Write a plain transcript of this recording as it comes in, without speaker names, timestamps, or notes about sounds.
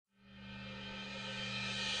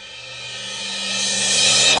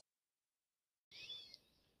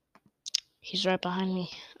He's right behind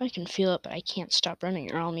me. I can feel it, but I can't stop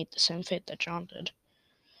running or I'll meet the same fate that John did.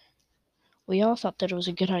 We all thought that it was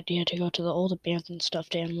a good idea to go to the old abandoned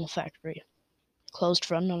stuffed animal factory, closed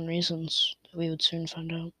for unknown reasons that we would soon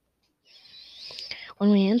find out.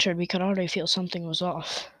 When we entered, we could already feel something was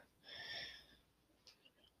off.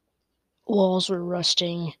 Walls were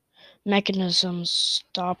rusting, mechanisms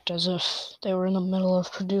stopped as if they were in the middle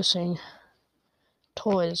of producing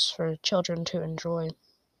toys for children to enjoy.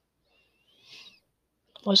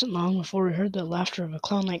 It wasn't long before we heard the laughter of a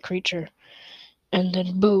clown-like creature, and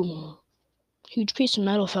then boom! A huge piece of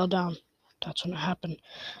metal fell down. That's when it happened.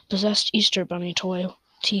 Possessed Easter Bunny toy,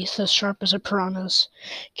 teeth as sharp as a piranha's,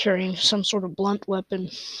 carrying some sort of blunt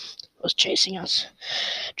weapon, was chasing us.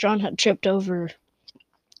 John had tripped over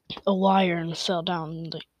a wire and fell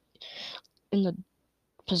down, and the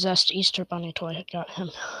possessed Easter Bunny toy had got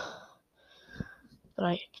him. But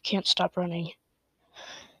I can't stop running.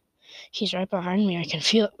 He's right behind me. I can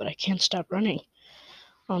feel it, but I can't stop running.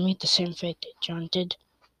 I'll meet the same fate that John did.